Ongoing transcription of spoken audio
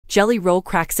Jelly Roll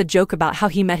cracks a joke about how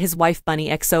he met his wife Bunnie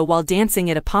XO while dancing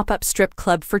at a pop-up strip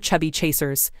club for chubby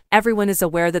chasers. Everyone is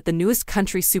aware that the newest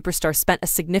country superstar spent a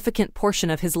significant portion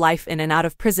of his life in and out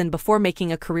of prison before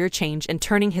making a career change and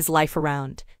turning his life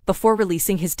around. Before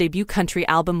releasing his debut country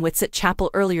album Whitset Chapel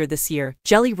earlier this year,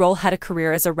 Jelly Roll had a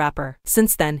career as a rapper.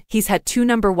 Since then, he's had 2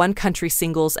 #1 country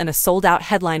singles and a sold-out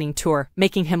headlining tour,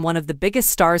 making him one of the biggest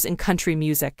stars in country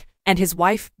music. And his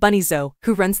wife, Bunnie XO,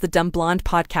 who runs the Dumb Blonde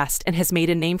podcast and has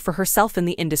made a name for herself in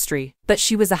the industry. But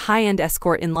she was a high-end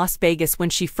escort in Las Vegas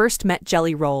when she first met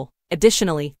Jelly Roll.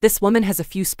 Additionally, this woman has a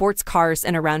few sports cars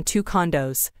and around 2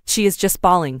 condos. She is just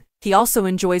balling. He also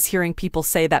enjoys hearing people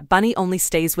say that Bunnie only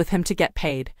stays with him to get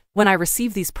paid. When I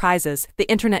received these prizes, the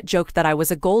internet joked that I was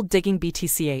a gold-digging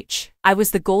BTCH. I was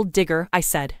the gold digger, I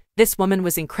said. This woman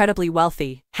was incredibly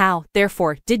wealthy. How,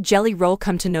 therefore, did Jelly Roll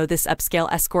come to know this upscale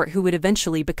escort who would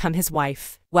eventually become his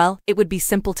wife? Well, it would be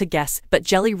simple to guess, but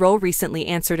Jelly Roll recently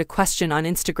answered a question on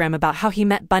Instagram about how he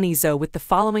met Bunnie XO with the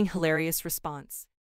following hilarious response.